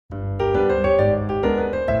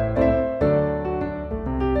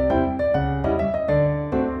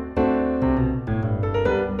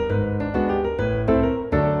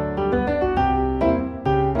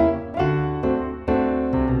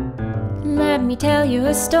Let me tell you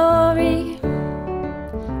a story,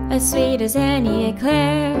 as sweet as any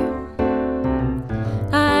éclair.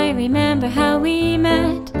 I remember how we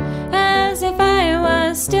met, as if I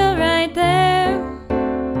was still right there.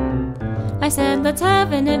 I said, let's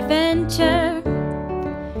have an adventure.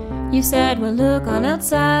 You said, we'll look on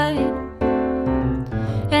outside.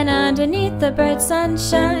 And underneath the bright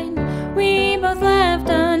sunshine, we both laughed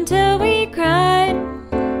until we cried.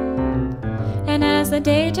 And as the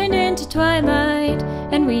day turned into twilight,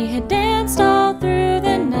 and we had danced all through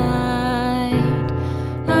the night,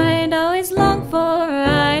 I'd always long for,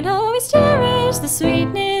 I'd always cherish the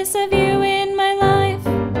sweetness of you in my life.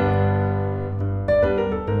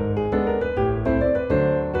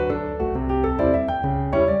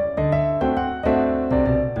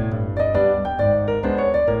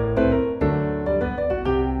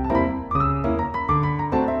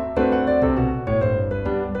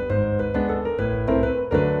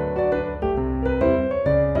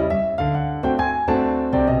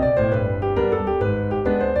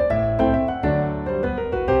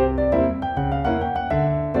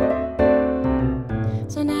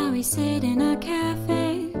 So now we sit in a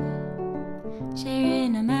cafe,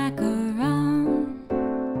 sharing a macaron.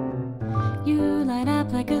 You light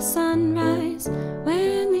up like a sunrise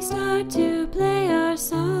when they start to play our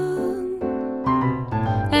song.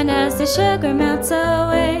 And as the sugar melts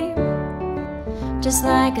away, just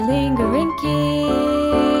like a lingering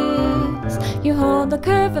kiss, you hold the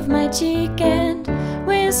curve of my cheek and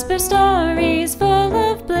whisper stories full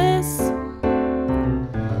of bliss.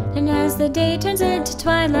 And as the day turns into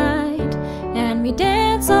twilight, and we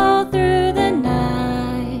dance all through the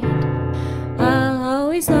night, I'll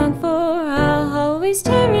always long for, I'll always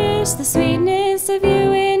cherish the sweetness of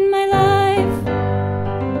you in my life.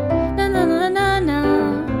 Na na na na na,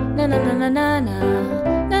 na na na na na na,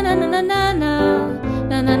 na na na na na na,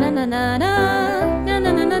 na na na na na na, na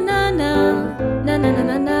na na na na na, na na na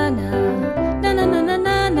na na na, na na na na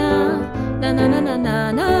na na, na na na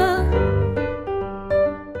na na.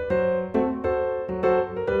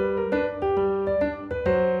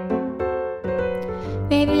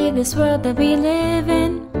 Maybe this world that we live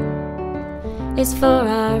in is for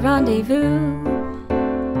our rendezvous.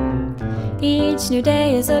 Each new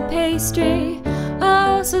day is a pastry,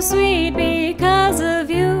 oh so sweet because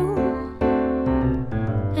of you.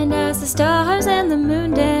 And as the stars and the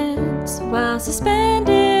moon dance while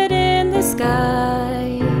suspended in the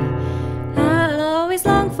sky, I'll always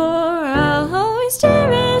long for, I'll always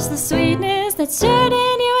cherish the sweetness that's shared